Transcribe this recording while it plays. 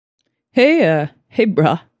Hey,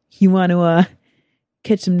 bruh. You want to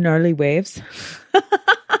catch some gnarly waves? Is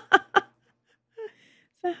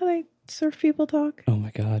that how they surf people talk? Oh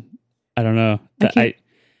my God. I don't know.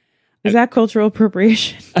 Is that cultural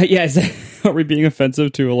appropriation? Yeah, are we being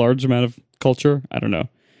offensive to a large amount of culture? I don't know.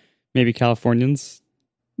 Maybe Californians?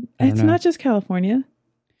 It's not just California.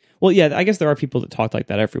 Well, yeah, I guess there are people that talk like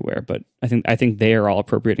that everywhere, but I think they are all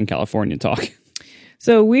appropriate in California talk.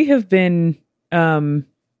 So we have been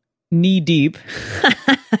knee deep.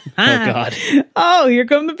 Oh God. Oh, here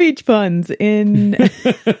come the beach puns in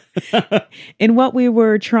what we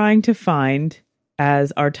were trying to find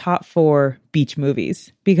as our top 4 beach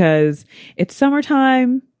movies, because it's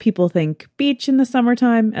summertime. People think beach in the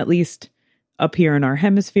summertime, at least up here in our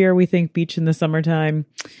hemisphere. We think beach in the summertime.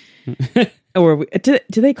 Or do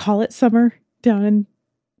they call it summer down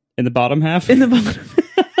in the bottom half? In the bottom.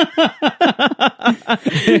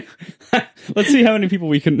 Let's see how many people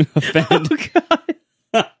we can offend. Oh,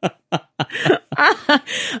 God.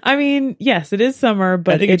 I mean, yes, it is summer,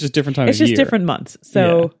 but I think it's just different time of year. It's just different months.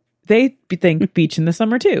 So they think beach in the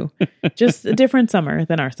summer too. Just a different summer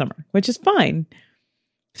than our summer, which is fine.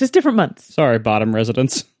 It's just different months. Sorry, bottom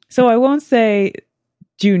residents. So I won't say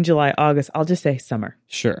June, July, August. I'll just say summer.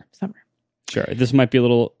 Sure. Summer. Sure. This might be a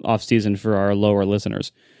little off season for our lower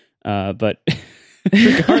listeners. But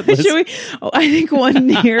regardless. I think one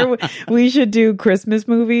year we should do Christmas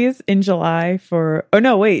movies in July for... Oh,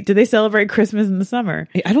 no, wait. Do they celebrate Christmas in the summer?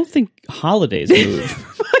 Hey, I don't think holidays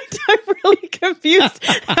move. I'm really confused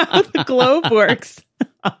how the globe works.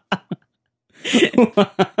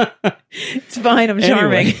 It's fine. I'm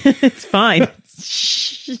charming. Anyway. It's fine.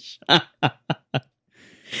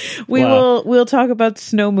 We'll talk about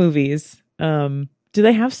snow movies. Do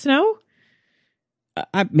they have snow?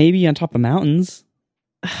 Maybe on top of mountains.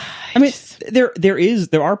 I mean,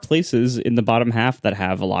 there are places in the bottom half that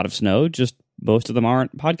have a lot of snow. Just most of them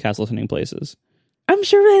aren't podcast listening places. I'm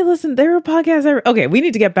sure they listen. There are podcasts. Okay, we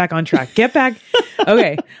need to get back on track. Get back.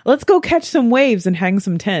 Okay, let's go catch some waves and hang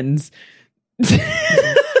some tens. What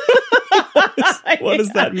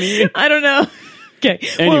does that mean? I don't know. Okay.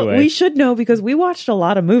 Anyway. Well, we should know because we watched a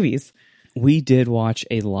lot of movies. We did watch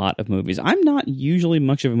a lot of movies. I'm not usually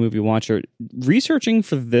much of a movie watcher. Researching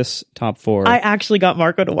for this top 4... I actually got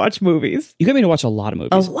Marco to watch movies. You got me to watch a lot of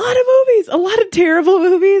movies. A lot of movies. A lot of terrible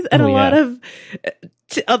movies. And lot of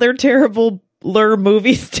other terrible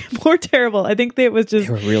movies. More terrible. I think it was just...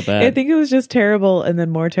 They were real bad. I think it was just terrible and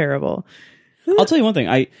then more terrible. I'll tell you one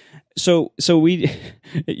thing. So we're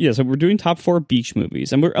doing top 4 beach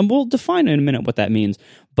movies, and we'll define in a minute what that means.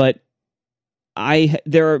 But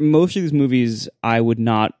there are most of these movies I would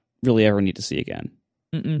not really ever need to see again.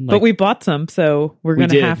 But we bought some, so we're going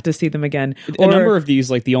to have to see them again. A number of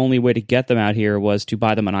these, like the only way to get them out here was to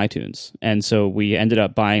buy them on iTunes, and so we ended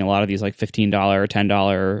up buying a lot of these like $15 or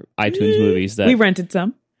 $10 iTunes movies that we rented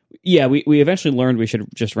some. Yeah, we eventually learned we should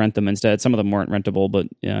just rent them instead. Some of them weren't rentable, but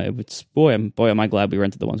yeah, it's am I glad we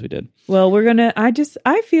rented the ones we did. Well,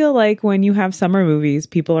 I feel like when you have summer movies,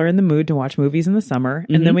 people are in the mood to watch movies in the summer,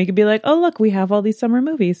 and then we could be like, oh look, we have all these summer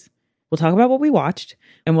movies. We'll talk about what we watched,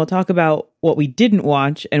 and we'll talk about what we didn't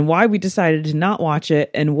watch, and why we decided to not watch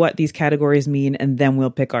it, and what these categories mean, and then we'll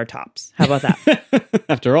pick our tops. How about that?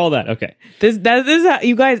 After all that, okay. This is how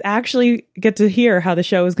you guys actually get to hear how the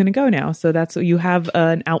show is going to go now. So that's you have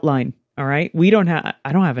an outline. All right. I don't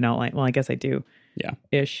have an outline. Well, I guess I do. Yeah.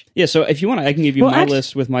 Ish. Yeah. So if you want, I can give you my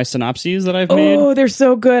list with my synopses that I've made. Oh, they're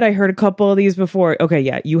so good. I heard a couple of these before. Okay.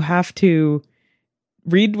 Yeah. You have to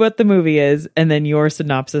read what the movie is and then your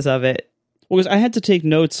synopsis of it. Well, because I had to take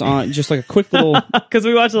notes on just like a quick little... Because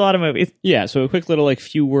we watched a lot of movies. Yeah, so a quick little like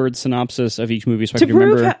few word synopsis of each movie so I to can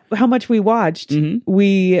remember... To prove how much we watched,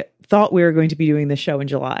 we thought we were going to be doing this show in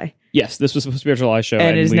July. Yes, this was supposed to be a July show.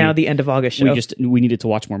 And it is now the end of August show. We needed to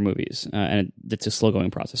watch more movies, and it's a slow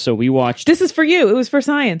going process. So we watched... This is for you. It was for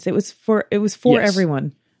science. It was for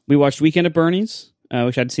everyone. We watched Weekend at Bernie's,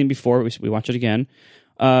 which I'd seen before. We watched it again.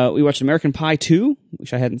 We watched American Pie 2,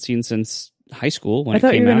 which I hadn't seen since high school when it came out.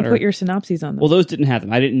 I thought you were going to put your synopses on them. Well, those didn't have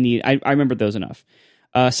them. I didn't need... I remembered those enough.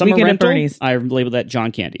 Summer Weekend Rental, at Bernie's. I labeled that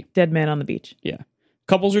John Candy. Dead Man on the Beach. Yeah.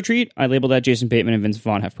 Couples Retreat, I labeled that Jason Bateman and Vince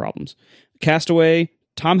Vaughn have problems. Castaway,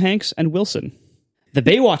 Tom Hanks and Wilson. The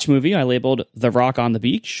Baywatch movie, I labeled The Rock on the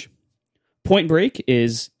Beach. Point Break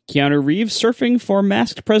is Keanu Reeves surfing for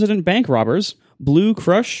masked president bank robbers. Blue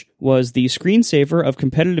Crush was the screensaver of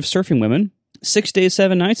competitive surfing women. 6 Days,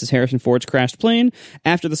 7 Nights is Harrison Ford's crashed plane.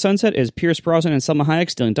 After the Sunset is Pierce Brosnan and Selma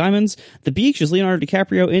Hayek stealing diamonds. The Beach is Leonardo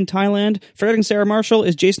DiCaprio in Thailand. Forgetting Sarah Marshall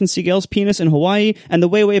is Jason Segel's penis in Hawaii. And The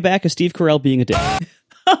Way, Way Back is Steve Carell being a dick.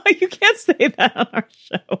 You can't say that on our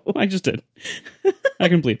show. I just did. I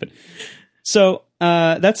can bleep it. So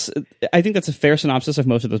I think that's a fair synopsis of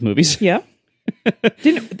most of those movies. Yeah.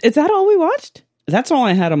 Is that all we watched? That's all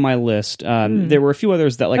I had on my list. There were a few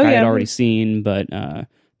others that I had already seen, but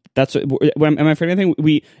that's am I forgetting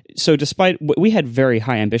anything? Despite we had very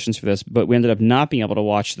high ambitions for this, but we ended up not being able to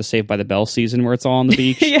watch the Saved by the Bell season where it's all on the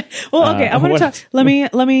beach. Yeah. Well, okay. I want to talk. Let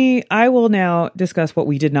me. I will now discuss what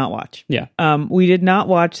we did not watch. Yeah. We did not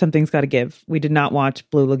watch Something's Gotta Give. We did not watch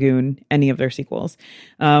Blue Lagoon, any of their sequels.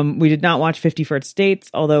 We did not watch 50 First Dates,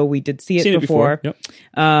 although we did see it before.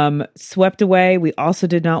 Yep. Swept Away. We also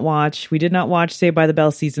did not watch. We did not watch Saved by the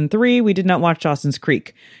Bell season 3. We did not watch Dawson's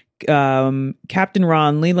Creek. Captain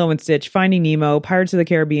Ron, Lilo and Stitch, Finding Nemo, Pirates of the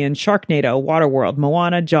Caribbean, Sharknado, Waterworld,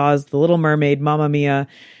 Moana, Jaws, The Little Mermaid, Mamma Mia.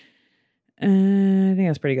 I think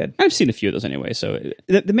that's pretty good. I've seen a few of those anyway. So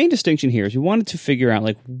the main distinction here is we wanted to figure out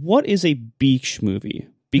what is a beach movie,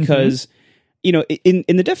 because in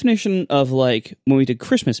the definition of when we did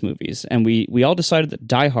Christmas movies, and we all decided that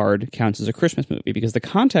Die Hard counts as a Christmas movie because the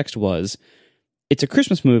context was it's a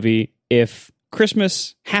Christmas movie if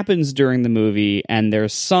Christmas happens during the movie and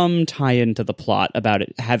there's some tie-in to the plot about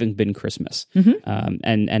it having been Christmas.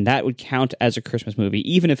 And that would count as a Christmas movie,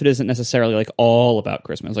 even if it isn't necessarily all about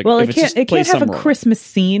Christmas. It can't have a Christmas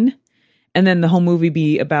scene and then the whole movie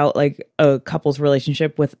be about a couple's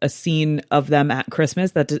relationship with a scene of them at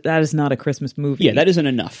Christmas. That is not a Christmas movie. Yeah, that isn't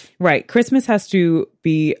enough. Right. Christmas has to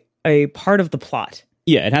be a part of the plot.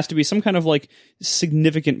 Yeah, it has to be some kind of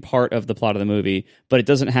significant part of the plot of the movie, but it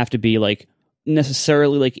doesn't have to be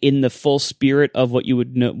necessarily in the full spirit of what you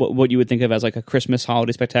would know, what you would think of as a Christmas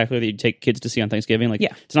holiday spectacular that you take kids to see on Thanksgiving.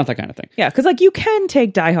 It's not that kind of thing. Yeah, because you can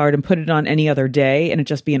take Die Hard and put it on any other day and it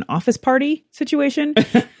just be an office party situation,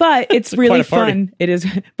 but it's really fun. It is,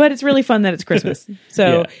 but it's really fun that it's Christmas.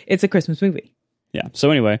 So It's a Christmas movie. Yeah.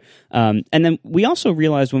 So anyway, and then we also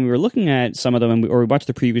realized when we were looking at some of them, or we watched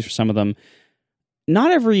the previews for some of them,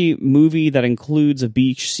 not every movie that includes a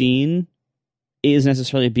beach scene is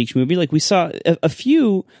necessarily a beach movie. We saw a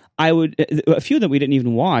few that we didn't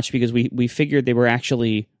even watch because we figured they were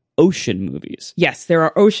actually ocean movies. Yes, there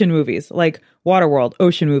are ocean movies like Waterworld,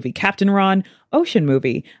 ocean movie. Captain Ron, ocean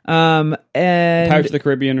movie. And Pirates of the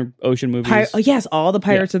Caribbean, ocean movies. Yes, all the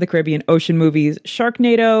Pirates of the Caribbean ocean movies.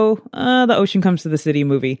 Sharknado, the ocean comes to the city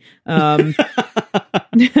movie.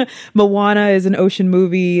 Moana is an ocean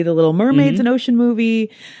movie. The Little Mermaid's an ocean movie.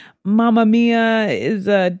 Mamma Mia is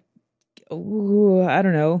a I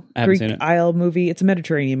don't know, Greek Isle movie. It's a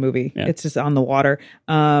Mediterranean movie. Yeah. It's just on the water.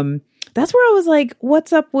 That's where I was like,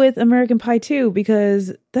 what's up with American Pie 2?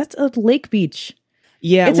 Because that's a lake beach.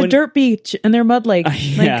 Yeah. It's a dirt beach and they're mud lakes.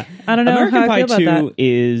 I don't know American how I feel Pie about 2 that.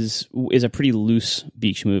 is a pretty loose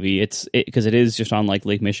beach movie. Because it is just on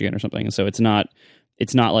Lake Michigan or something. And so it's not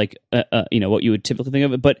what you would typically think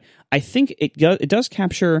of it. But I think it does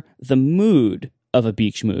capture the mood of a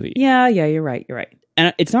beach movie. Yeah, you're right.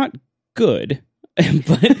 And it's not good,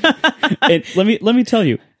 but let me tell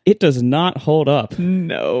you, it does not hold up.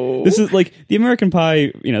 No, this is the American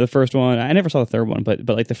Pie. The first one. I never saw the third one, but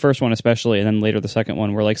the first one especially, and then later the second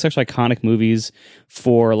one were such iconic movies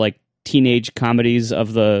for teenage comedies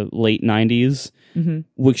of the late 90s,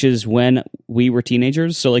 which is when we were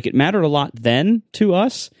teenagers. So it mattered a lot then to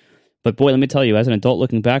us. But boy, let me tell you, as an adult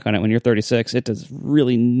looking back on it, when you're 36, it does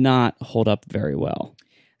really not hold up very well.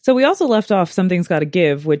 So we also left off Something's Gotta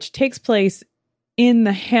Give, which takes place in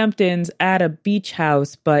the Hamptons at a beach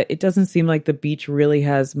house, but it doesn't seem like the beach really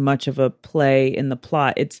has much of a play in the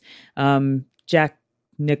plot. It's Jack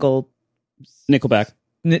Nickelback.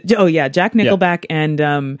 Jack Nickelback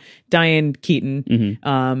and Diane Keaton.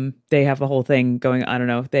 They have a whole thing going. I don't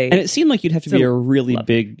know. And it seemed like you'd have to be a really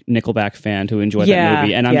big Nickelback fan to enjoy that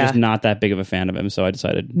movie, and I'm just not that big of a fan of him, so I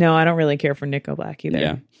decided. No, I don't really care for Nickelback either.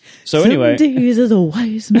 Yeah. So anyway, 7 days as a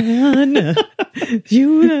wise man,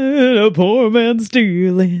 you know, a poor man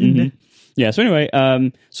stealing. Yeah. So anyway,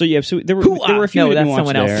 so there were a few we didn't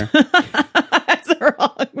watch there. That's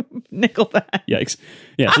wrong. Nickelback. Yikes.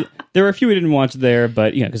 Yeah. So there were a few we didn't watch there,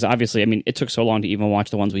 but because obviously, it took so long to even watch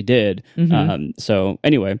the ones we did. So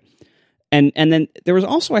anyway, and then there was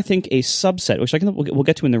also, I think, a subset, which we'll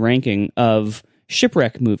get to in the ranking of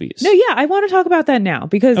shipwreck movies. No, yeah, I want to talk about that now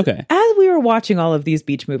because as we were watching all of these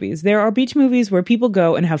beach movies, there are beach movies where people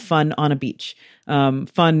go and have fun on a beach.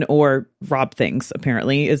 Fun or rob things,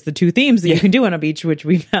 apparently, is the two themes that you can do on a beach, which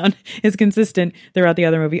we found is consistent throughout the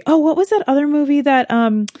other movie. Oh, what was that other movie that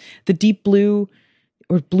the Deep Blue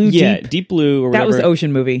or Blue Deep? Deep Blue or whatever. That was the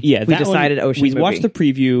ocean movie. Yeah, we decided ocean movie. We watched the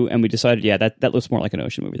preview and we decided, that looks more like an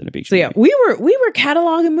ocean movie than a beach movie. So we were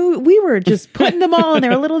cataloging movies. We were just putting them all in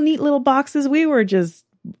their neat little boxes. We were just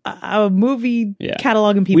movie Yeah.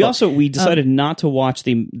 cataloging people. We decided not to watch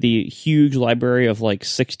the huge library of like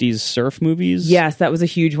 60s surf movies. Yes, that was a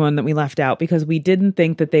huge one that we left out because we didn't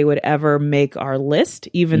think that they would ever make our list,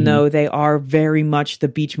 even though they are very much the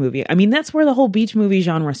beach movie. I mean, that's where the whole beach movie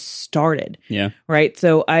genre started. Yeah. Right.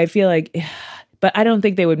 So I feel like, but I don't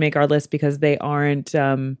think they would make our list because they aren't.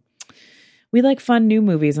 We like fun new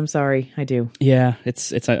movies. I'm sorry, I do. Yeah,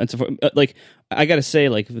 it's like I gotta say,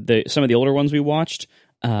 like some of the older ones we watched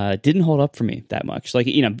didn't hold up for me that much. Like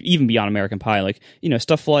even beyond American Pie, like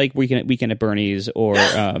stuff like Weekend at Bernie's or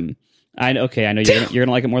I know you're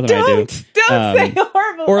gonna like it more than I do. Don't say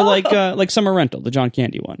horrible. Or like Summer Rental, the John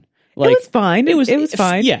Candy one. Like it was fine. It was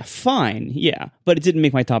fine. Yeah, fine. Yeah, but it didn't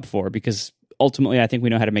make my top 4 because ultimately I think we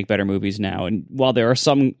know how to make better movies now. And while there are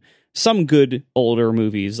some good older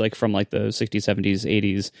movies like from like the 60s, 70s,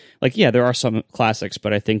 80s, like there are some classics,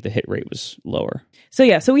 but I think the hit rate was lower.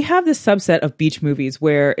 So we have this subset of beach movies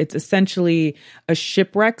where it's essentially a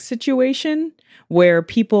shipwreck situation where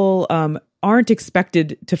people aren't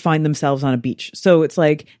expected to find themselves on a beach. So it's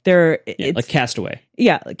like it's like Castaway.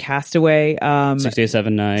 Yeah, like Castaway. 6 Days,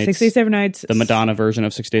 7 Nights. 6 Days, 7 Nights. The Madonna version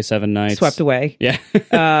of 6 Days, 7 Nights. Swept Away. Yeah.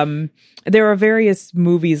 There are various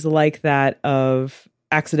movies like that of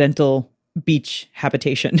accidental beach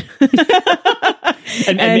habitation.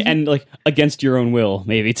 and like against your own will,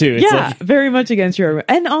 maybe too. It's like, very much against your own.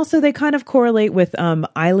 And also they kind of correlate with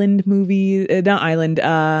island movies, not island,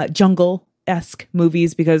 jungle-esque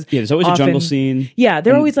movies because there's always a jungle scene. Yeah,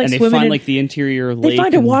 they're always like and swimming. They find like the interior lake. They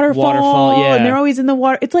find a waterfall, and they're always in the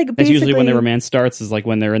water. It's like that's usually when the romance starts. Is like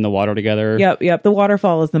when they're in the water together. Yep. The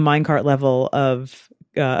waterfall is the minecart level of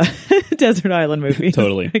desert island movies.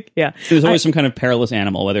 Totally. Yeah. There's always some kind of perilous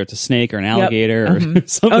animal, whether it's a snake or an alligator or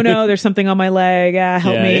something. Oh no, there's something on my leg.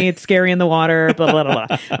 Help me. It's scary in the water. Blah, blah, blah,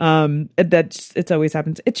 blah. It's always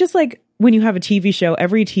happens. It's just like when you have a TV show,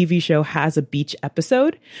 every TV show has a beach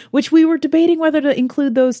episode, which we were debating whether to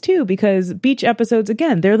include those too, because beach episodes,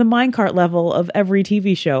 again, they're the minecart level of every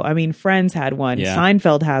TV show. I mean, Friends had one. Yeah.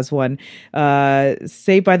 Seinfeld has one.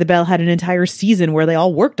 Saved by the Bell had an entire season where they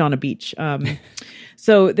all worked on a beach.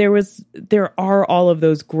 So there are all of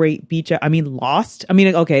those great beach. I mean, Lost. I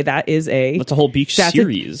mean, okay, that's a whole beach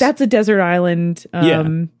series. That's a desert island.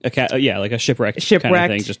 Like a shipwreck kind of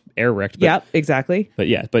thing, just air wrecked. Yep, exactly. But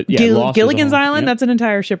Gilligan's Island. That's an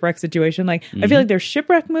entire shipwreck situation. Like I feel like there's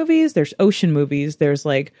shipwreck movies, there's ocean movies, there's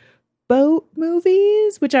like boat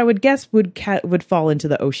movies, which I would guess would fall into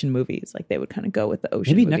the ocean movies. Like they would kind of go with the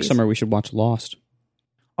ocean. Maybe movies. Next summer we should watch Lost.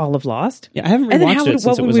 All of Lost. Yeah, I haven't rewatched it since it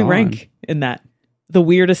was on. What would we rank in that? The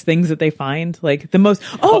weirdest things that they find, like the most.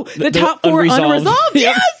 The top 4 unresolved.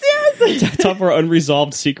 Yes. Top 4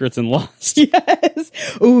 unresolved secrets in Lost. Yes.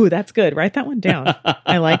 Ooh, that's good. Write that one down.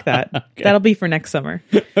 I like that. Okay. That'll be for next summer.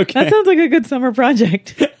 Okay. That sounds like a good summer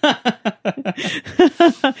project.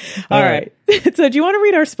 All right. So do you want to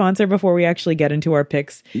read our sponsor before we actually get into our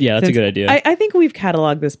picks? Yeah, that's a good idea. I think we've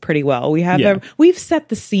cataloged this pretty well. We have we've set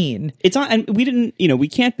the scene. It's on, and we didn't, we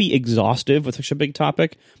can't be exhaustive with such a big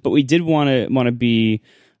topic, but we did want to be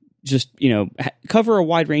just, cover a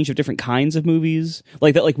wide range of different kinds of movies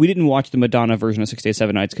like that. Like we didn't watch the Madonna version of 6 Days,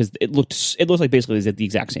 7 Nights because it looked like basically the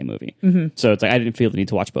exact same movie. Mm-hmm. So it's like I didn't feel the need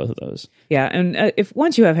to watch both of those. Yeah, and if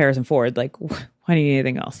once you have Harrison Ford, like why do you need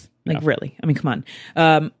anything else? Like really? I mean, come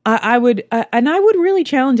on. I would really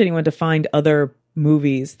challenge anyone to find other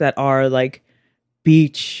movies that are like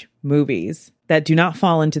beach movies that do not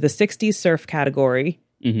fall into the 60s surf category.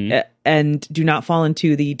 Mm-hmm. And do not fall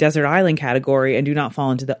into the desert island category and do not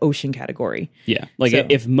fall into the ocean category. Yeah. Like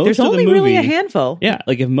if most there's of the only movie, really a handful. Yeah.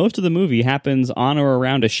 Like if most of the movie happens on or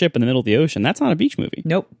around a ship in the middle of the ocean, that's not a beach movie.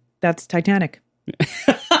 Nope. That's Titanic. We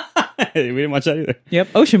didn't watch that either. Yep.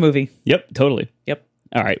 Ocean movie. Yep. Totally. Yep.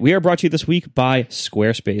 All right. We are brought to you this week by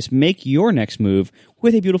Squarespace. Make your next move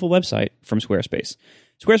with a beautiful website from Squarespace.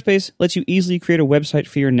 Squarespace lets you easily create a website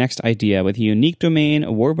for your next idea with a unique domain,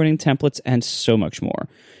 award-winning templates, and so much more.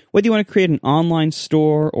 Whether you want to create an online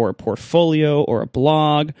store or a portfolio or a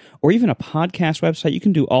blog or even a podcast website, you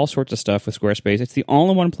can do all sorts of stuff with Squarespace. It's the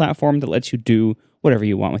all-in-one platform that lets you do whatever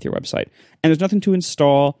you want with your website. And there's nothing to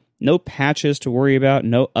install, no patches to worry about,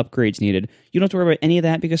 no upgrades needed. You don't have to worry about any of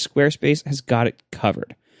that because Squarespace has got it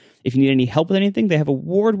covered. If you need any help with anything, they have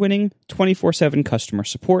award-winning 24/7 customer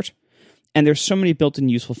support. And there's so many built-in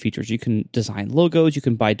useful features. You can design logos, you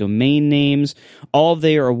can buy domain names. All of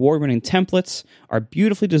their award-winning templates are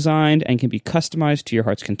beautifully designed and can be customized to your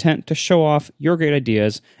heart's content to show off your great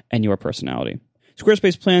ideas and your personality.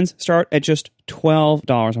 Squarespace plans start at just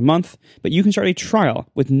 $12 a month, but you can start a trial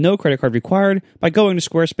with no credit card required by going to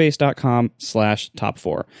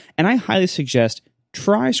squarespace.com/top4. And I highly suggest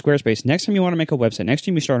try Squarespace. Next time you want to make a website, next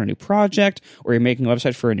time you start a new project, or you're making a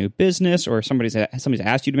website for a new business, or somebody's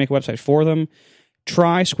asked you to make a website for them,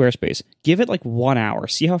 try Squarespace. Give it like 1 hour.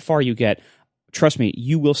 See how far you get. Trust me,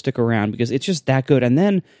 you will stick around because it's just that good. And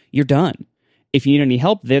then you're done. If you need any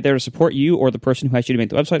help, they're there to support you or the person who asked you to make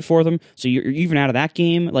the website for them. So you're even out of that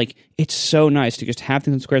game. Like, it's so nice to just have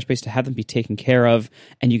things in Squarespace, to have them be taken care of,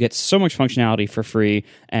 and you get so much functionality for free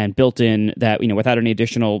and built in that, without any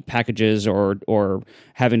additional packages or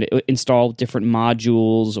having to install different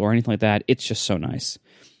modules or anything like that. It's just so nice.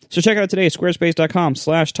 So check it out today at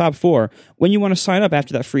squarespace.com/top4. When you want to sign up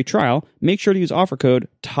after that free trial, make sure to use offer code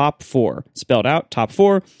TOP4, spelled out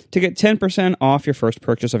TOP4, to get 10% off your first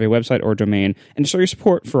purchase of a website or domain and to show your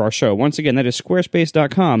support for our show. Once again, that is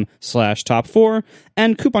squarespace.com/top4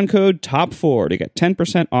 and coupon code TOP4 to get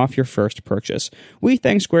 10% off your first purchase. We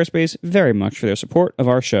thank Squarespace very much for their support of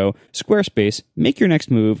our show. Squarespace, make your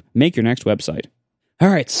next move, make your next website. All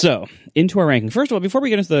right, so into our ranking. First of all, before we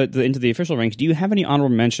get into the official ranks, do you have any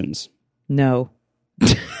honorable mentions? No.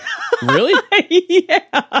 Really?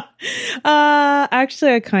 Yeah.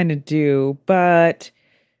 Actually, I kind of do, but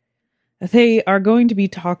they are going to be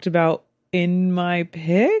talked about in my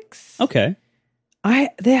picks. Okay.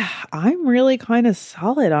 I'm really kind of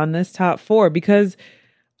solid on this top 4 because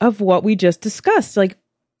of what we just discussed. Like,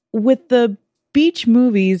 with the beach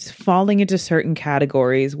movies falling into certain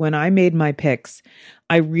categories, when I made my picks,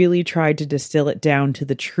 I really tried to distill it down to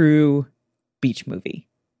the true beach movie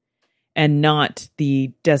and not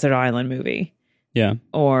the desert island movie. Yeah.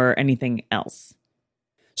 Or anything else.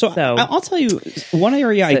 So I'll tell you, one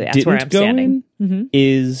area I didn't go in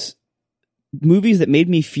is movies that made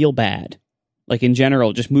me feel bad. Like, in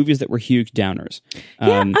general, just movies that were huge downers.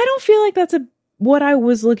 Yeah, I don't feel like that's what I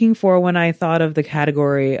was looking for when I thought of the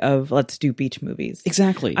category of let's do beach movies.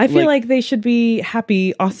 Exactly. I feel like they should be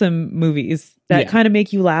happy, awesome movies that kind of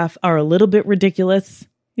make you laugh, are a little bit ridiculous.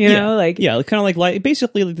 You know, like... Yeah, kind of like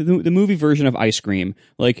basically like the movie version of Ice Cream.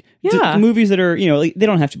 Like, the movies that are, like, they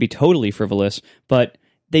don't have to be totally frivolous, but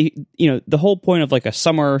they, the whole point of like a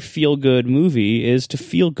summer feel-good movie is to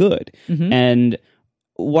feel good. Mm-hmm. And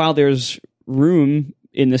while there's room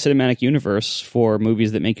in the cinematic universe for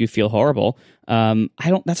movies that make you feel horrible,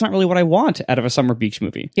 that's not really what I want out of a summer beach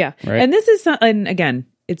movie. Yeah. Right? And this is, and again,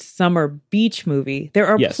 it's summer beach movie. There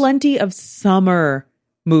are plenty of summer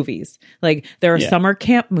movies. Like, there are summer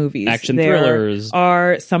camp movies. Action thrillers. There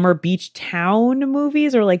are summer beach town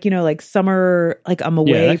movies, or like, like summer, like I'm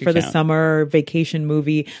away for the summer vacation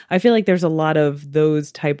movie. I feel like there's a lot of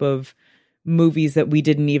those type of movies that we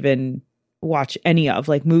didn't even watch any of,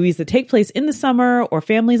 like movies that take place in the summer, or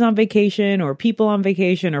families on vacation, or people on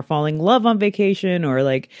vacation, or falling in love on vacation, or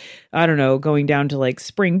like, I don't know, going down to like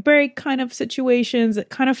spring break kind of situations that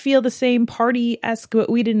kind of feel the same party-esque, but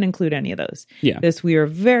we didn't include any of those. Yeah. We are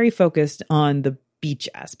very focused on the beach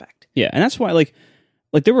aspect. Yeah, and that's why like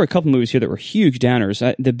there were a couple movies here that were huge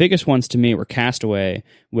downers. The biggest ones to me were Castaway,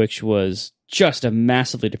 which was just a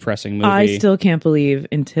massively depressing movie. I still can't believe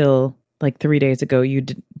until like 3 days ago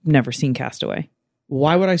you'd never seen Castaway.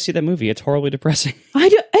 Why would I see that movie? It's horribly depressing.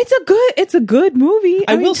 It's a good movie.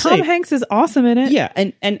 I mean, Tom Hanks is awesome in it. Yeah,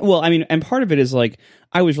 and well, I mean, and part of it is like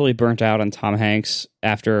I was really burnt out on Tom Hanks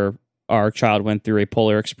after our child went through a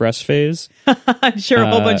Polar Express phase. I'm sure a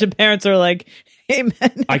whole bunch of parents are like, "Hey,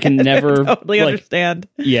 man, I can never totally understand."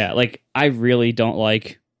 Yeah, like I really don't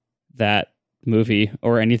like that movie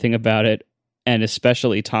or anything about it, and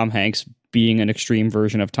especially Tom Hanks being an extreme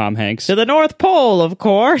version of Tom Hanks. To the North Pole, of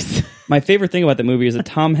course. My favorite thing about the movie is that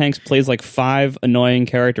Tom Hanks plays like 5 annoying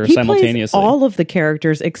characters simultaneously. Plays all of the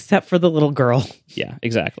characters except for the little girl. Yeah,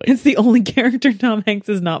 exactly. It's the only character Tom Hanks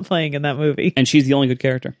is not playing in that movie. And she's the only good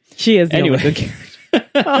character. She is the only good character.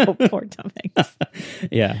 Oh, poor Tom Hanks.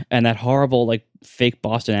 Yeah, and that horrible like fake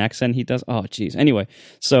Boston accent he does. Oh, geez. Anyway,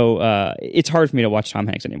 so it's hard for me to watch Tom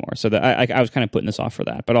Hanks anymore. So that I was kind of putting this off for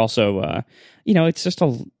that. But also, it's just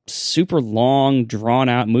a super long, drawn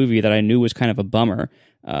out movie that I knew was kind of a bummer.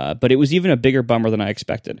 But it was even a bigger bummer than I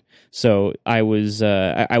expected. So I was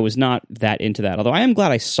not that into that. Although I am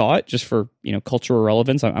glad I saw it just for cultural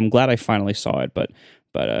relevance. I'm glad I finally saw it. But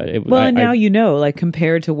now like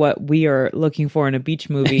compared to what we are looking for in a beach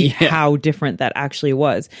movie, how different that actually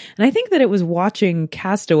was. And I think that it was watching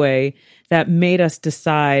Castaway that made us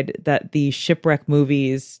decide that the shipwreck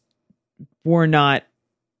movies were not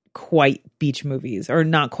quite beach movies or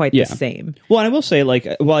not quite Yeah. the same. Well, and I will say, like,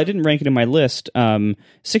 while I didn't rank it in my list,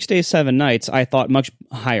 6 Days, 7 Nights, I thought much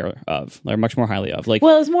higher of, or much more highly of. Like,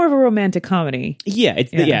 Well, it's more of a romantic comedy. yeah,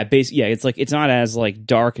 it's Yeah. it's like it's not as like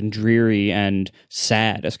dark and dreary and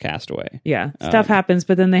sad as Castaway. Yeah, stuff happens,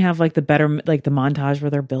 but then they have like the montage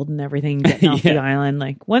where they're building everything, getting off the island.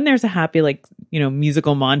 Like when there's a happy, like,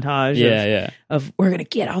 musical montage of we're going to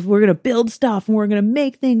get off, we're going to build stuff and we're going to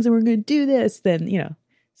make things and we're going to do this, then,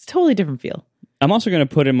 it's a totally different feel. I'm also going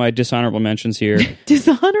to put in my dishonorable mentions here.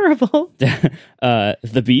 Dishonorable.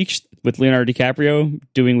 The Beach with Leonardo DiCaprio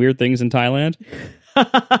doing weird things in Thailand.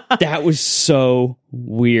 That was so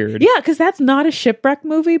weird. Yeah, because that's not a shipwreck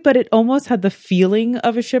movie, but it almost had the feeling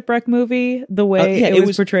of a shipwreck movie, the way it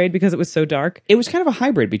was portrayed, because it was so dark. It was kind of a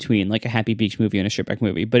hybrid between like a happy beach movie and a shipwreck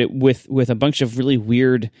movie, but with a bunch of really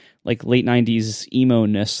weird, like late 90s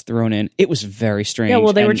emo-ness thrown in. It was very strange. Yeah,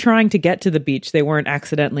 well, they were trying to get to the beach. They weren't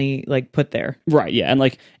accidentally like put there. Right, yeah. And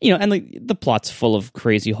like, and like the plot's full of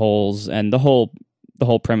crazy holes, and the whole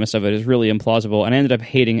premise of it is really implausible, and I ended up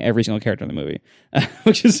hating every single character in the movie,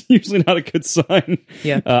 which is usually not a good sign.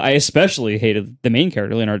 Yeah. I especially hated the main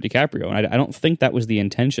character, Leonardo DiCaprio, and I don't think that was the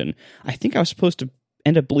intention. I think I was supposed to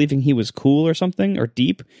end up believing he was cool or something, or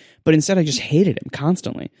deep, but instead I just hated him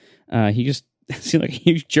constantly. He just seemed like a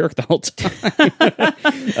huge jerk the whole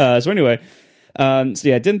time. So anyway, I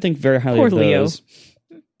didn't think very highly Poor of those.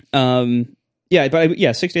 Leo.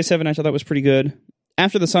 6 Days, 7 Nights I thought was pretty good.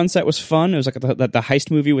 After the Sunset was fun. It was like the heist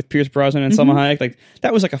movie with Pierce Brosnan and Salma Hayek. Like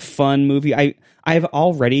that was like a fun movie. I've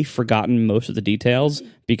already forgotten most of the details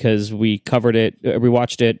because we covered it. We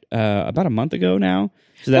watched it about a month ago now.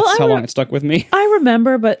 So that's how long it stuck with me. I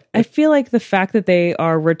remember, but I feel like the fact that they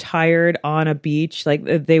are retired on a beach, like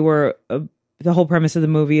they were, the whole premise of the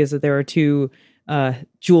movie is that there are two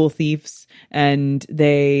jewel thieves and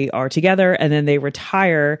they are together, and then they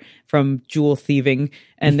retire from jewel thieving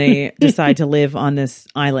and they decide to live on this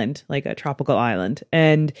island, like a tropical island.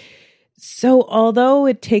 And so although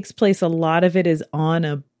it takes place, a lot of it is on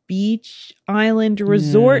a beach island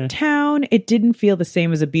resort town, it didn't feel the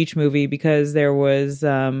same as a beach movie because there was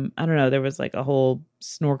there was like a whole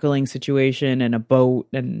snorkeling situation and a boat,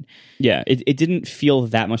 and it didn't feel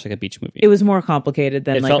that much like a beach movie. It was more complicated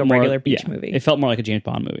than like a regular beach movie. It felt more like a James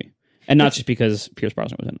Bond movie, and not just because Pierce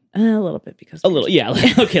Brosnan was in it. A little bit because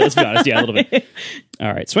Okay, let's be honest. Yeah, a little bit.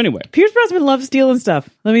 All right. So anyway, Pierce Brosnan loves stealing stuff.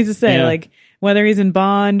 Let me just say, like, whether he's in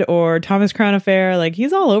Bond or Thomas Crown Affair, like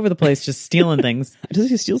he's all over the place just stealing things. Does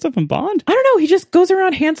he steal stuff in Bond? I don't know. He just goes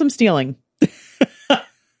around handsome stealing.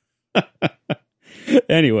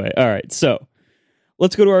 Anyway, all right. So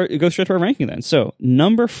let's go straight to our ranking then. So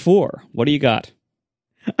number 4, what do you got?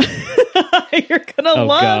 You're gonna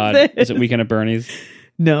love this. Is it Weekend at Bernie's?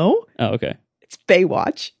 No. Oh, okay. It's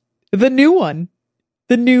Baywatch, the new one.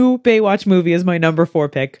 The new Baywatch movie is my number 4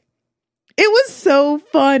 pick. It was so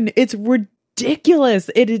fun. It's ridiculous.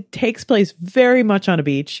 It takes place very much on a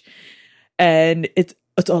beach, and it's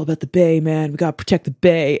all about the bay, man. We gotta protect the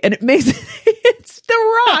bay, and it makes it's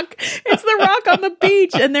The Rock. It's The Rock on the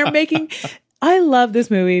beach, and they're making. I love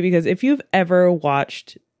this movie because if you've ever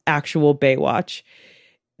watched actual Baywatch,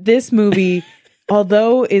 this movie,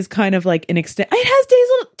 although is kind of like an extent, it has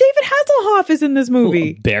David Hasselhoff is in this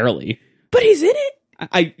movie, barely, but he's in it.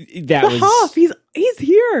 Hoff, he's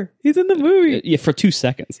here. He's in the movie. Yeah, for 2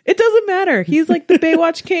 seconds. It doesn't matter. He's like the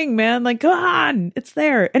Baywatch king, man. Like, come on, it's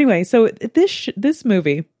there. Anyway, so this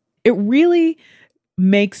movie, it really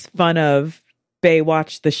makes fun of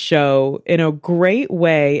Baywatch the show in a great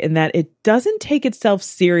way, in that it doesn't take itself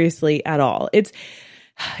seriously at all. It's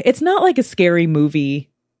not like a scary movie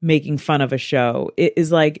making fun of a show. It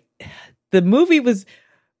is like the movie was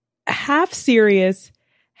half serious,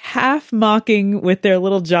 half mocking with their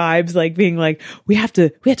little jibes, like being like, we have to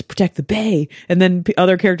protect the bay, and then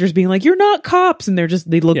other characters being like, you're not cops, and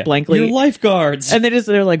they look blankly, you're lifeguards, and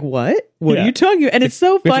they're like, what are you talking about? And it's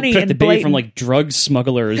so funny we have to protect and the bay blatant from like drug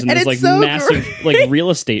smugglers and this like so massive like real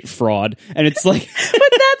estate fraud, and it's like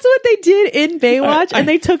but that's what they did in Baywatch, and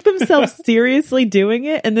they took themselves seriously doing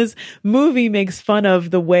it, and this movie makes fun of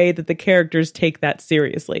the way that the characters take that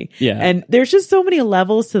seriously. And there's just so many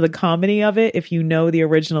levels to the comedy of it if you know the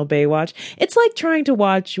original Baywatch. It's like trying to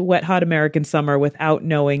watch Wet Hot American Summer without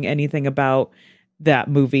knowing anything about that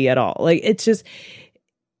movie at all. Like, it's just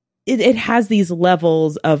it has these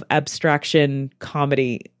levels of abstraction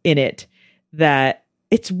comedy in it that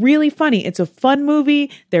it's really funny. It's a fun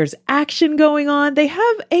movie. There's action going on. They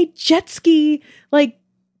have a jet ski,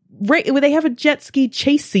 they have a jet ski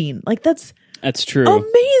chase scene. Like, that's true.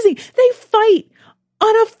 Amazing. They fight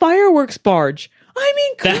on a fireworks barge. I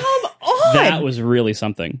mean, come on. That was really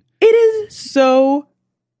something. It is so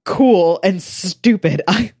cool and stupid.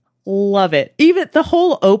 I love it. Even the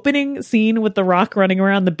whole opening scene with The Rock running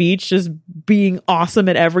around the beach, just being awesome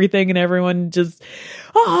at everything, and everyone just,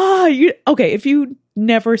 okay, if you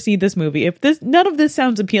never see this movie, if none of this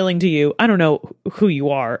sounds appealing to you, I don't know who you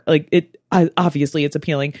are. Like, obviously it's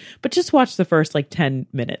appealing, but just watch the first 10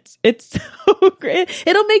 minutes. It's so great.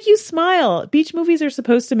 It'll make you smile. Beach movies are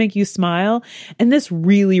supposed to make you smile, and this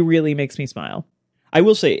really, really makes me smile. I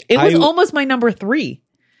will say it was almost my number 3.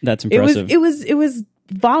 That's impressive. It was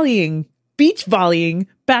beach volleying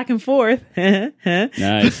back and forth.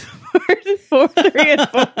 Nice. 4, 3, and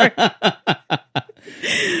 4.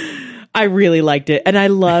 I really liked it. And I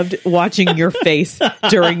loved watching your face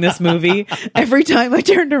during this movie. Every time I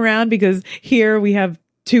turned around, because here we have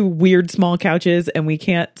 2 weird small couches and we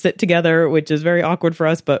can't sit together, which is very awkward for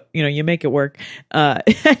us, but you make it work. And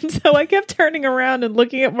so I kept turning around and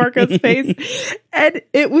looking at Marco's face, and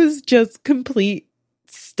it was just complete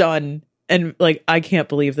stun. And I can't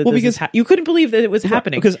believe that you couldn't believe that it was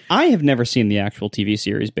happening. Because I have never seen the actual TV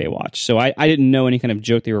series Baywatch, so I didn't know any kind of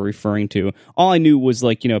joke they were referring to. All I knew was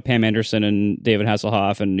Pam Anderson and David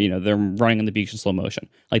Hasselhoff, and they're running on the beach in slow motion.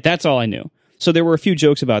 That's all I knew. So there were a few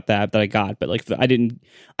jokes about that I got, but I didn't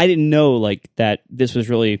know that this was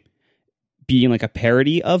really being a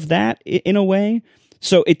parody of that in a way.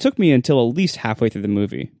 So it took me until at least halfway through the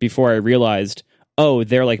movie before I realized, oh,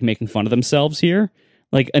 they're making fun of themselves here.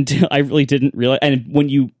 Until I really didn't realize, and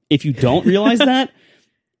if you don't realize that,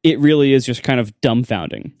 it really is just kind of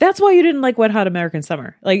dumbfounding. That's why you didn't like Wet Hot American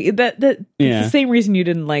Summer. It's the same reason you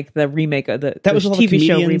didn't like the remake of the TV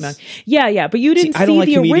show remake. Yeah, but you didn't see I don't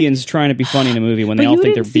like comedians trying to be funny in a movie when they all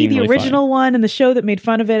think they're being really funny. You didn't see the original one and the show that made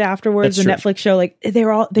fun of it afterwards, the Netflix show.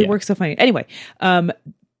 They work so funny. Anyway,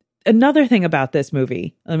 another thing about this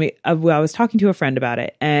movie, I was talking to a friend about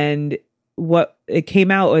it, and what it came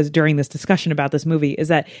out was during this discussion about this movie is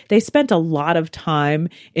that they spent a lot of time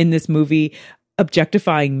in this movie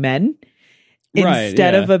objectifying men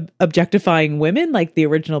instead of objectifying women, like the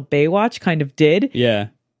original Baywatch kind of did. Yeah.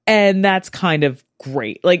 And that's kind of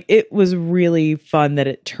great. It was really fun that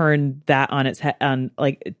it turned that on its head,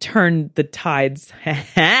 it turned the tides.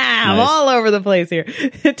 I'm all over the place here.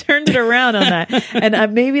 It turned it around on that.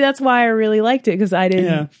 And maybe that's why I really liked it, because I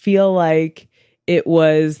didn't feel like it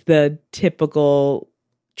was the typical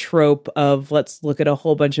trope of let's look at a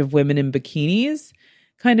whole bunch of women in bikinis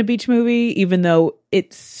kind of beach movie, even though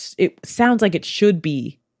it sounds like it should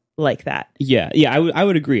be like that. Yeah, I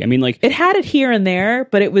would agree. I mean, it had it here and there,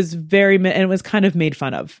 but it was and it was kind of made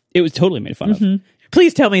fun of. It was totally made fun of.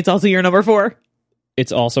 Please tell me it's also your number 4.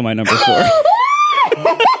 It's also my number 4.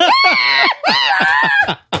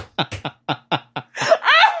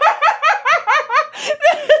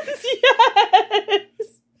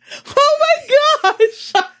 Oh my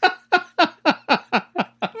gosh!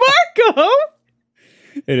 Marco!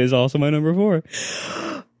 It is also my number 4.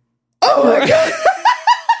 Oh my god!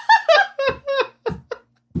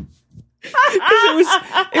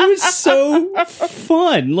 It was so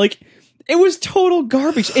fun. It was total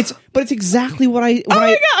garbage. But it's exactly what I. Oh my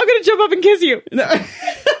god! I'm gonna jump up and kiss you.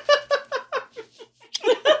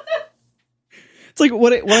 It's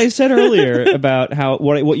what I said earlier about how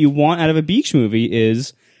what you want out of a beach movie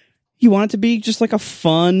is you want it to be just a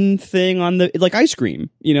fun thing on the ice cream.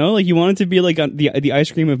 You want it to be on the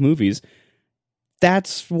ice cream of movies.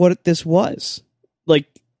 That's what this was.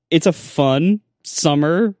 It's a fun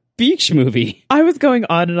summer beach movie. I was going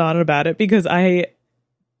on and on about it because I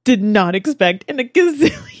did not expect in a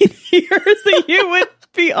gazillion years that you would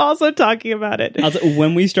be also talking about it.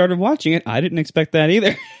 When we started watching it, I didn't expect that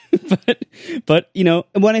either. but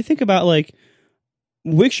when I think about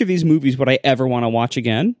which of these movies would I ever want to watch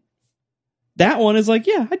again, that one is I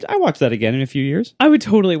watch that again in a few years. I would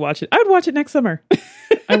totally watch it. I would watch it next summer.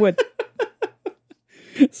 I would.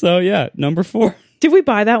 So yeah, number 4. Did we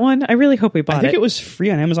buy that one? I really hope we bought it. I think it was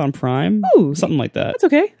free on Amazon Prime. Ooh, something like that. That's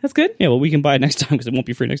okay. That's good. Yeah, well, we can buy it next time because it won't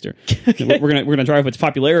be free next year. Okay. We're gonna drive its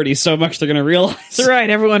popularity so much they're gonna realize. That's right.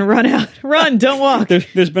 Everyone, run out, run, don't walk.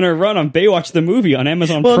 There's been a run on Baywatch the movie on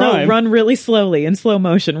Amazon Prime. No, run really slowly in slow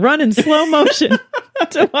motion. Run in slow motion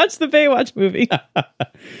to watch the Baywatch movie.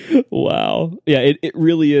 Wow. Yeah, it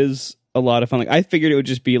really is a lot of fun. I figured it would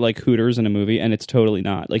just be like Hooters in a movie, and it's totally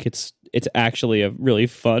not. It's actually a really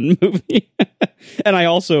fun movie. And I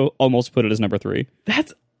also almost put it as number 3.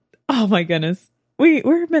 Oh my goodness.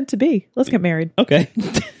 We're meant to be. Let's get married. Okay.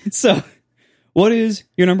 So, what is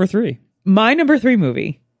your number 3? My number 3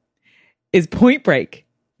 movie is Point Break,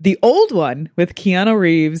 the old one with Keanu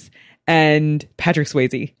Reeves and Patrick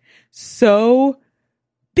Swayze. So,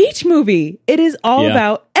 beach movie. It is all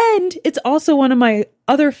about And it's also one of my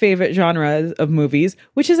other favorite genres of movies,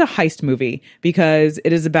 which is a heist movie, because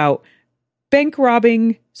it is about bank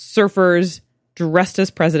robbing surfers dressed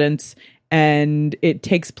as presidents, and it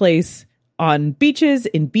takes place on beaches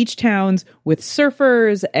in beach towns with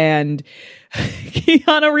surfers, and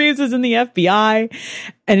Keanu Reeves is in the FBI,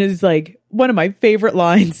 and it's like one of my favorite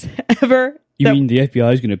lines ever. You mean the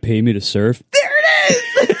FBI is going to pay me to surf? There it is!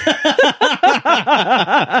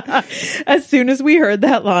 As soon as we heard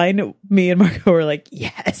that line, me and Marco were like,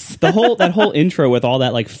 yes. That whole intro with all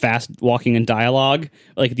that like fast walking and dialogue,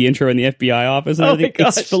 like the intro in the FBI office and everything,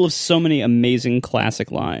 it's full of so many amazing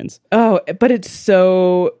classic lines. Oh, but it's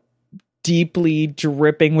so deeply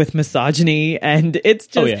dripping with misogyny, and it's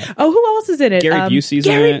just who else is in it? Gary Busey's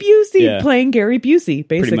Gary in it. Busey playing Gary Busey,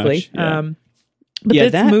 basically. Much,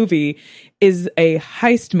 but this movie is a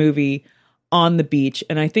heist movie on the beach,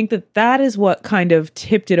 and I think that is what kind of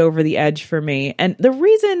tipped it over the edge for me. And the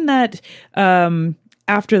reason that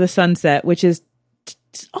After the Sunset, which is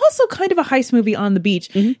also kind of a heist movie on the beach,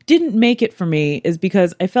 didn't make it for me is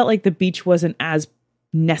because I felt like the beach wasn't as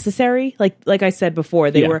necessary. Like I said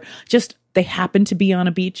before, they happened to be on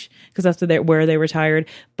a beach because that's where they retired.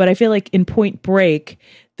 But I feel like in Point Break,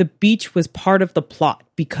 the beach was part of the plot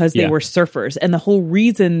because they were surfers, and the whole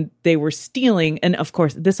reason they were stealing. And of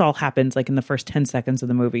course, this all happens like in the first 10 seconds of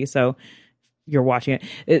the movie. So you're watching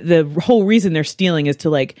it. The whole reason they're stealing is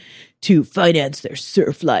to finance their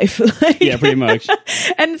surf life. Yeah, pretty much.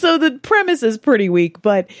 And so the premise is pretty weak,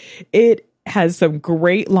 but it has some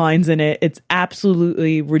great lines in it. It's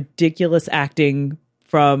absolutely ridiculous acting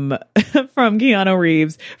from Keanu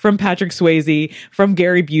Reeves, from Patrick Swayze, from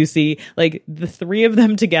Gary Busey. Like the three of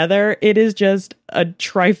them together, it is just a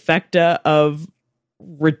trifecta of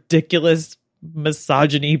ridiculous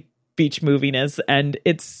misogyny beach moviness, and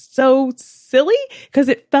it's so silly because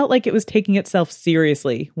it felt like it was taking itself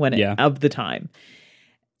seriously of the time.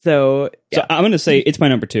 So I'm going to say it's my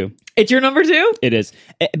number 2. It's your number 2? It is,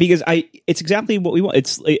 because it's exactly what we want.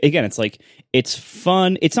 It's like it's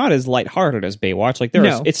fun. It's not as lighthearted as Baywatch. Like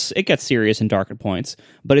it gets serious and dark at points,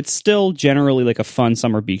 but it's still generally like a fun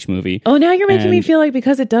summer beach movie. Oh, now you're making me feel like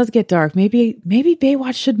because it does get dark, maybe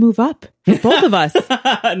Baywatch should move up for both of us.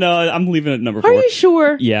 No, I'm leaving it at number 4. Are you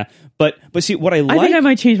sure? Yeah, but see what I like. I think I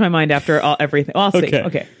might change my mind after everything. I'll see.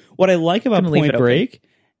 Okay. What I like about Point Break.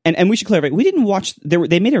 And we should clarify, we didn't watch,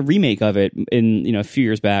 they made a remake of it in a few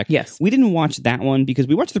years back. Yes. We didn't watch that one because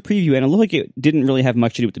we watched the preview and it looked like it didn't really have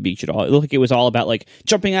much to do with the beach at all. It looked like it was all about like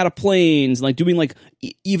jumping out of planes and like doing like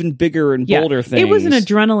even bigger and bolder things. It was an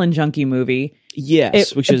adrenaline junkie movie.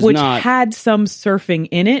 Yes, which had some surfing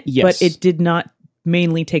in it, but it did not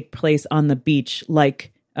mainly take place on the beach like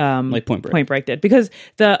Point Break did, because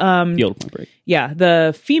the old Point Break. Yeah,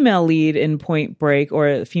 the female lead in Point Break,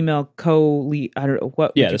 or female co-lead, I don't know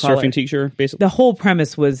what. Yeah, the surfing teacher, basically. The whole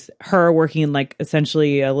premise was her working in like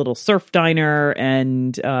essentially a little surf diner,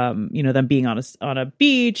 and them being on a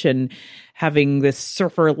beach and having this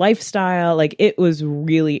surfer lifestyle. Like it was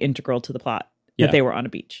really integral to the plot that they were on a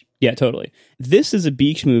beach. Yeah, totally. This is a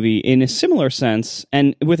beach movie in a similar sense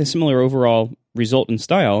and with a similar overall result and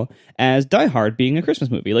style as Die Hard being a Christmas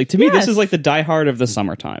movie. Like to me, this is like the Die Hard of the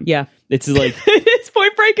summertime. Yeah. It's like it's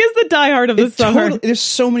Point Break is the Die Hard of the summer. There's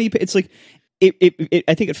so many, it's like it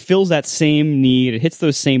I think it fills that same need. It hits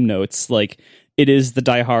those same notes. Like it is the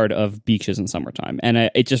Die Hard of beaches in summertime. And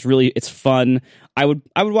it just really, it's fun. I would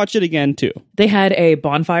watch it again too. They had a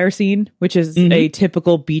bonfire scene, which is a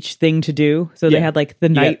typical beach thing to do. So they had like the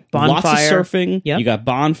night bonfire. Lots of surfing. Yep. You got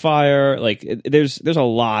bonfire. Like there's a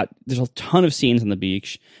lot. There's a ton of scenes on the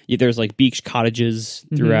beach. There's like beach cottages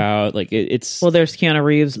throughout. Like it's there's Keanu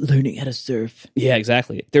Reeves learning how to surf. Yeah,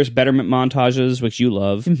 exactly. There's betterment montages, which you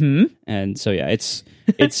love. And so yeah, it's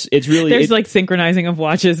really there's like synchronizing of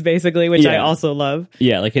watches basically, which I also love.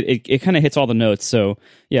 Yeah, like it kind of hits all the notes. So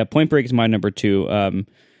yeah, Point Break is my number 2.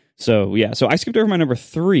 So I skipped over my number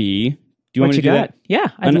 3. Do you want me to do that? Yeah,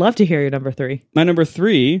 I'd love to hear your number 3. My number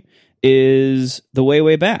 3 is The Way,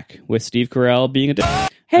 Way Back with Steve Carell being a dick.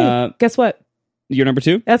 Hey, guess what? Your number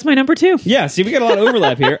 2? That's my number 2. Yeah, see, we got a lot of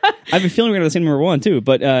overlap here. I have a feeling we're going to have the same number 1 too.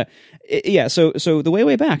 But so The Way,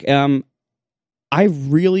 Way Back. I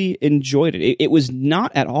really enjoyed it. It was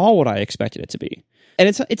not at all what I expected it to be. And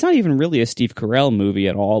it's not even really a Steve Carell movie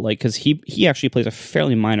at all, like because he actually plays a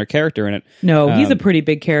fairly minor character in it. No, he's a pretty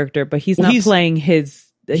big character, but he's playing his.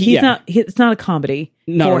 Not. It's not a comedy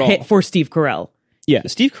for Steve Carell. Yeah,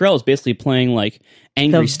 Steve Carell is basically playing like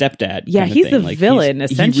angry stepdad. Yeah, he's the like, villain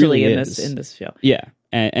essentially really in this show. Yeah,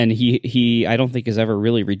 and he I don't think is ever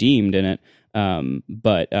really redeemed in it.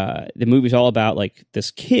 But the movie's all about like this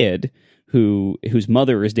kid whose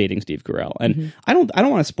mother is dating Steve Carell. And I don't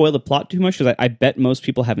want to spoil the plot too much because I bet most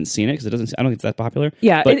people haven't seen it because I don't think it's that popular.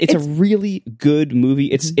 Yeah, but it's a really good movie.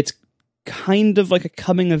 It's kind of like a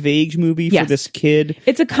coming of age movie for this kid.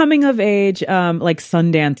 It's a coming of age, like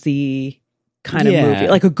Sundance-y kind of movie,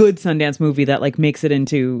 like a good Sundance movie that like makes it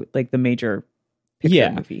into like the major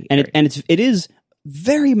picture movie. And it is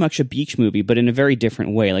very much a beach movie, but in a very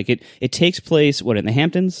different way. Like it takes place in the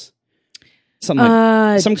Hamptons, something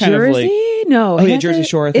like some kind Jersey? of like no, oh yeah, Jersey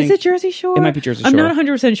Shore. I think. Is it Jersey Shore? It might be Jersey Shore. I'm not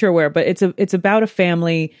 100% sure where, but it's about a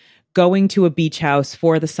family going to a beach house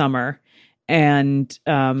for the summer, and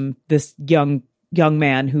this young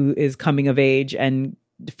man who is coming of age and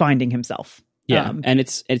finding himself. Yeah, and it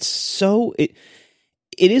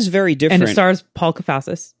is very different. And it stars Paul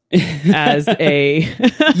Kafasis as a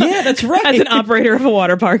that's right, as an operator of a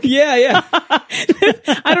water park. Yeah.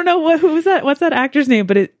 I don't know who was that. What's that actor's name?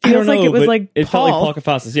 But it feels like it was like it Paul. felt like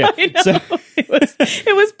Paul Kafasis. Yeah, so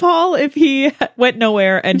it was Paul if he went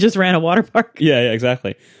nowhere and just ran a water park. Yeah,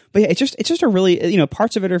 exactly. But yeah, it's just a really,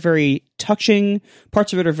 parts of it are very touching,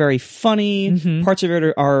 parts of it are very funny, parts of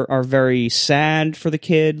it are very sad for the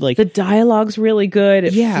kid. Like the dialogue's really good.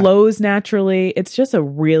 It flows naturally. It's just a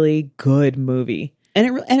really good movie.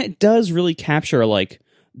 And it does really capture like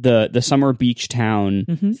the summer beach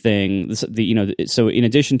town thing. So in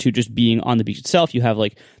addition to just being on the beach itself, you have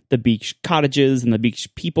like the beach cottages and the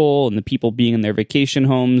beach people and the people being in their vacation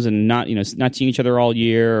homes and not seeing each other all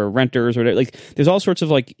year, or renters or whatever. Like there's all sorts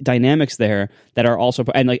of like dynamics there that are also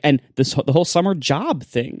the whole summer job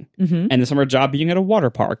thing and the summer job being at a water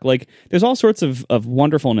park. Like there's all sorts of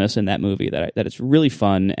wonderfulness in that movie that it's really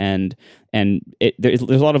fun and there's a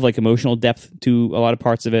lot of like emotional depth to a lot of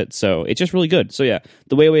parts of it. So it's just really good. So yeah,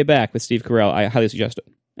 The Way Back with Steve Carell, I highly suggest it.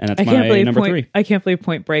 And that's my number 3. I can't believe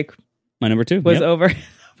Point Break my number 2 was over.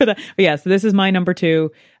 But yeah, so this is my number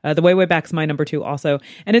 2. The Way Back's my number 2 also.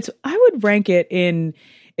 And I would rank it in,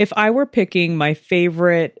 if I were picking my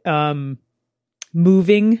favorite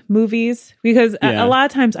moving movies, because a lot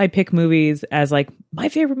of times I pick movies as like my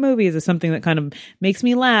favorite movies is something that kind of makes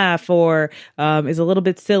me laugh or is a little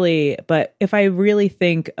bit silly. But if I really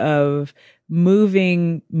think of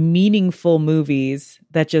moving, meaningful movies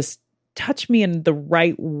that just touch me in the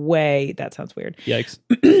right way. That sounds weird. Yikes.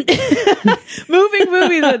 Moving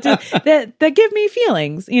movies that give me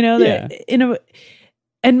feelings,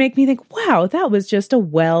 and make me think, wow, that was just a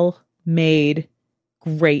well-made,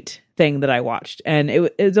 great thing that I watched. And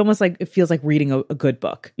it's almost like it feels like reading a good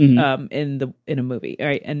book in a movie. All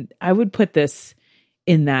right. And I would put this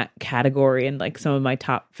in that category and like some of my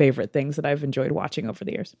top favorite things that I've enjoyed watching over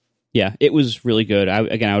the years. Yeah, it was really good. I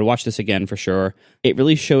would watch this again for sure. It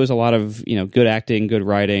really shows a lot of good acting, good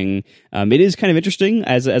writing. It is kind of interesting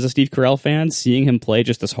as a Steve Carell fan seeing him play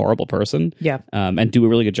just this horrible person. Yeah, and do a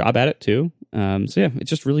really good job at it too. So yeah, it's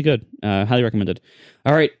just really good. Highly recommended.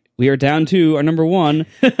 All right, we are down to our number 1.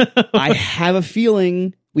 I have a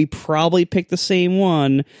feeling we probably picked the same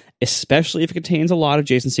one, especially if it contains a lot of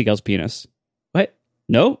Jason Segel's penis. What?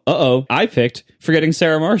 No? Uh-oh. I picked Forgetting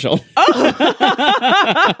Sarah Marshall. Oh!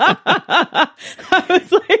 I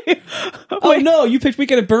was like... Oh, no, you picked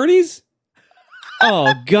Weekend at Bernie's?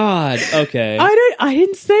 Oh, God. Okay. I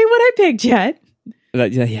didn't say what I picked yet.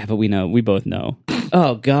 Yeah, but we both know.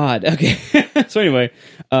 Oh, God. Okay. So anyway,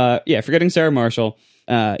 Forgetting Sarah Marshall.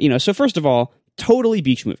 So first of all, totally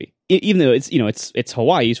beach movie. Even though it's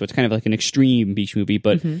Hawaii, so it's kind of like an extreme beach movie,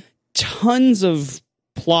 but tons of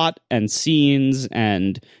plot and scenes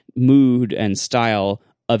and mood and style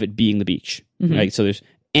of it being the beach. Right? So there's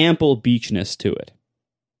ample beachness to it.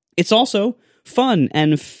 It's also fun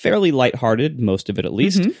and fairly lighthearted, most of it at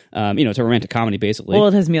least. It's a romantic comedy basically. Well,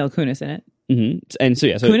 it has Mila Kunis in it. And so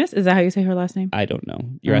Kunis, is that how you say her last name? I don't know.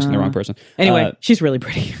 You're asking the wrong person. Anyway, she's really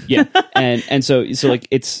pretty. Yeah, and so like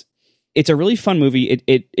it's a really fun movie.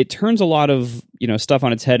 It turns a lot of stuff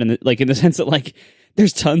on its head, and like in the sense that like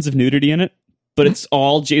there's tons of nudity in it, but it's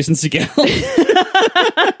all Jason Segel.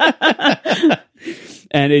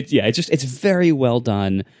 And it's very well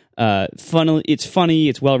done. It's funny,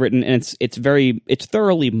 it's well written, and it's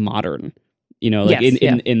thoroughly modern.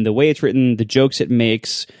 In the way it's written, the jokes it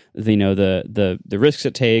makes, the risks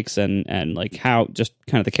it takes, and like how just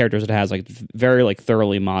kind of the characters it has, like very like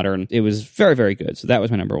thoroughly modern. It was very, very good. So that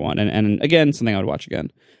was my number 1, and again something I would watch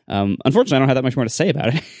again. Unfortunately, I don't have that much more to say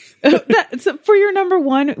about it. So for your number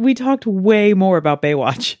 1, we talked way more about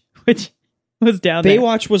Baywatch, which was down there.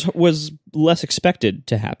 Baywatch was less expected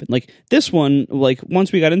to happen. Like this one, like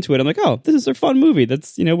once we got into it, I'm like, oh, this is a fun movie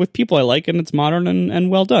that's with people I like, and it's modern and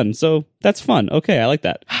well done. So that's fun. Okay, I like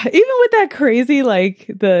that. Even with that crazy like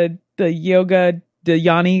the yoga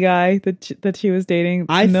Yanni guy that she was dating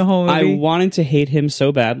in the whole movie. I wanted to hate him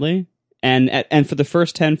so badly, and for the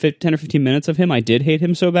first 10 or 15 minutes of him, I did hate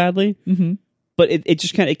him so badly. Mm-hmm. But it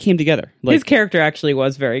just kind of came together. Like, his character actually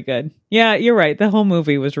was very good. Yeah, you're right. The whole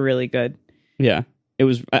movie was really good. Yeah, it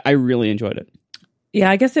was. I really enjoyed it. Yeah,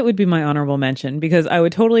 I guess it would be my honorable mention because I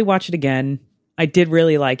would totally watch it again. I did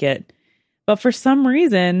really like it. But for some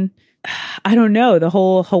reason, I don't know, the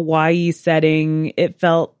whole Hawaii setting, it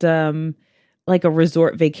felt like a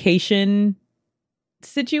resort vacation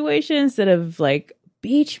situation instead of like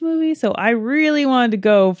beach movie. So I really wanted to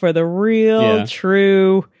go for the real,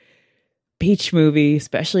 true beach movie,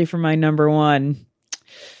 especially for my number one,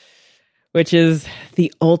 which is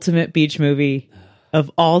the ultimate beach movie of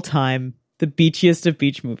all time, the beachiest of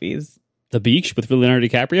beach movies. The Beach with Leonardo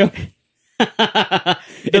DiCaprio?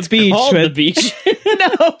 The Beach. The Beach.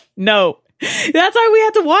 No. That's why we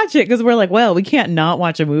had to watch it, because we're like, well, we can't not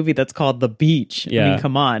watch a movie that's called The Beach. Yeah. I mean,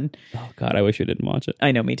 come on. Oh, God, I wish we didn't watch it.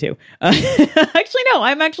 I know, me too. Actually, no,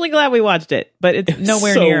 I'm actually glad we watched it, but it's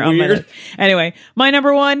nowhere so near on my weird. list. Anyway, my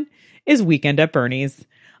number one is Weekend at Bernie's.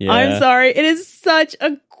 Yeah. I'm sorry. It is such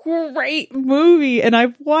a great movie, and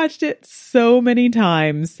I've watched it so many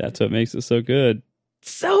times. That's what makes it so good.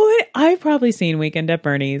 I've probably seen Weekend at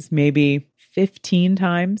Bernie's maybe 15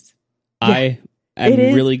 times. I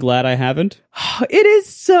am really glad I haven't. It is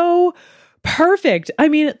so perfect. I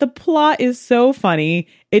mean, the plot is so funny.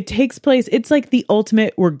 It takes place, it's like the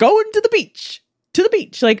ultimate, we're going to the beach.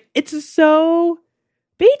 Like, it's so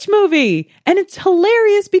beach movie. And it's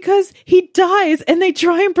hilarious because he dies and they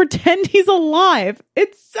try and pretend he's alive.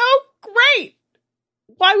 It's so great.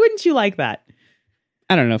 Why wouldn't you like that?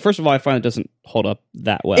 I don't know. First of all, I find it doesn't hold up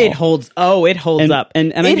that well. It holds up.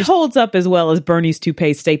 And it holds up as well as Bernie's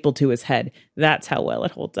toupee stapled to his head. That's how well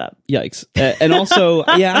it holds up. Yikes. And also,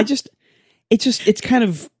 yeah, it's kind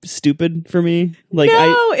of stupid for me. Like,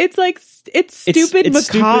 it's stupid,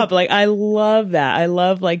 it's macabre. stupid. Like, I love that. I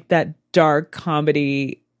love like that dark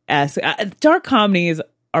comedy. Dark comedies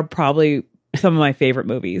are probably some of my favorite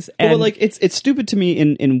movies. And but like, it's stupid to me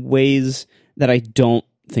in ways that I don't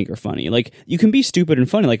think are funny. Like, you can be stupid and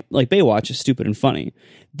funny. Like Baywatch is stupid and funny.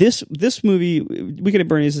 This movie, Weekend at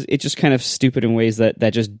Bernie's, it's just kind of stupid in ways that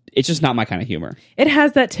it's just not my kind of humor. It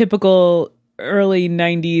has that typical early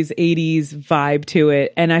 90s, 80s vibe to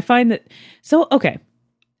it. And I find that,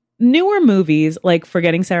 newer movies like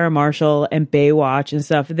Forgetting Sarah Marshall and Baywatch and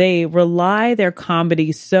stuff, they rely their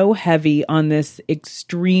comedy so heavy on this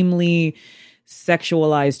extremely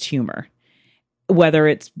sexualized humor, whether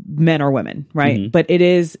it's men or women, right? Mm-hmm. But it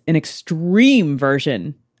is an extreme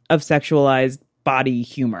version of sexualized body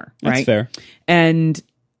humor, right? That's fair. And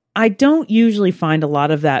I don't usually find a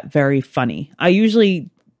lot of that very funny. I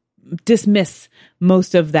usually dismiss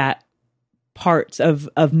most of that parts of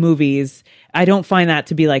movies. I don't find that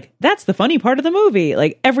to be like, that's the funny part of the movie.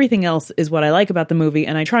 Like, everything else is what I like about the movie,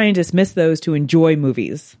 and I try and dismiss those to enjoy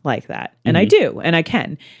movies like that. And I do, and I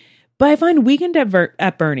can. But I find Weekend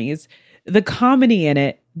at Bernie's, the comedy in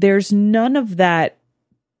it, there's none of that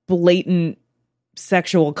blatant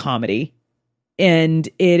sexual comedy. And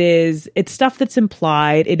it's stuff that's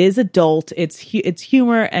implied. It is adult. It's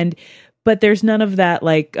humor, but there's none of that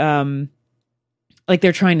like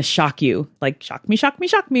they're trying to shock you, like shock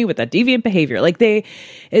me with that deviant behavior. Like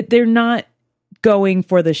they're not going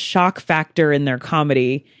for the shock factor in their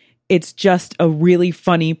comedy. It's just a really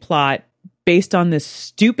funny plot based on this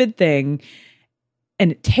stupid thing.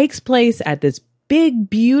 And it takes place at this big,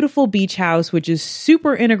 beautiful beach house, which is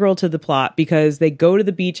super integral to the plot because they go to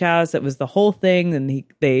the beach house. That was the whole thing. And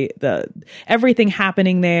everything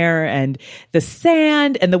happening there, and the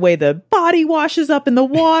sand and the way the body washes up in the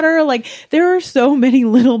water. Like, there are so many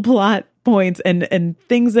little plot points and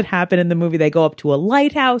things that happen in the movie. They go up to a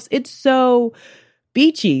lighthouse. It's so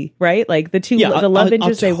beachy, right? Like the love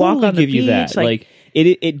interest, they walk on the beach. That. Like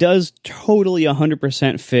it does totally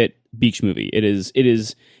 100% fit beach movie. It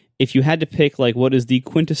is. If you had to pick, like, what is the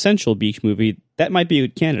quintessential beach movie, that might be a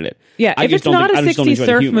good candidate. Yeah, if it's not a 60s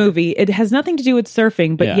surf movie, it has nothing to do with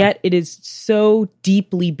surfing, but yet it is so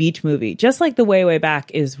deeply beach movie. Just like The Way, Way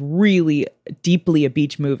Back is really deeply a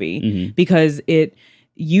beach movie because it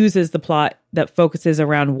uses the plot that focuses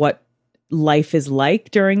around what life is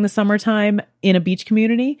like during the summertime in a beach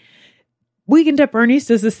community. Weekend at Bernie's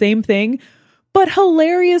does the same thing, but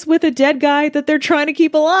hilarious with a dead guy that they're trying to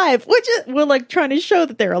keep alive, which is, we're like trying to show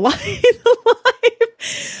that they're alive.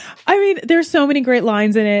 I mean, there's so many great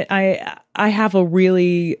lines in it. I have a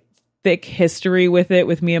really thick history with it,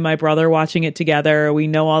 with me and my brother watching it together. We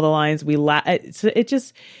know all the lines. We laugh. It's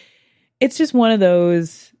just one of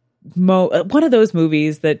those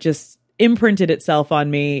movies that just, imprinted itself on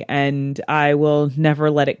me, and I will never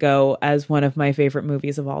let it go as one of my favorite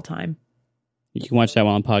movies of all time. You can watch that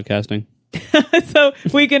while I'm podcasting. So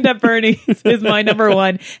Weekend at Bernie's is my number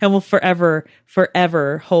one, and will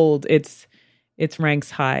forever hold its ranks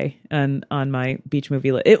high on my beach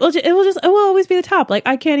movie list. It will always be the top. Like,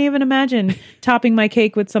 I can't even imagine topping my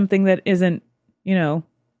cake with something that isn't,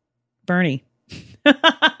 Bernie.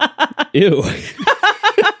 Ew.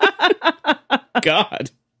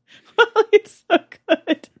 God. It's so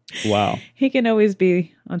good. Wow. He can always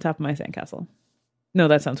be on top of my sandcastle. No,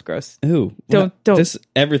 that sounds gross. Ooh. Don't.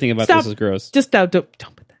 Everything about Stop. this is gross. Just don't put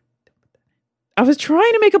that. I was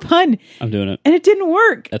trying to make a pun. I'm doing it. And it didn't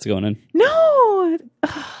work. That's going in. No.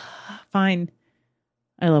 Fine.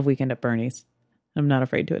 I love Weekend at Bernie's. I'm not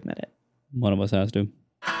afraid to admit it. One of us has to.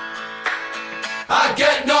 I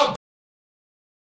get no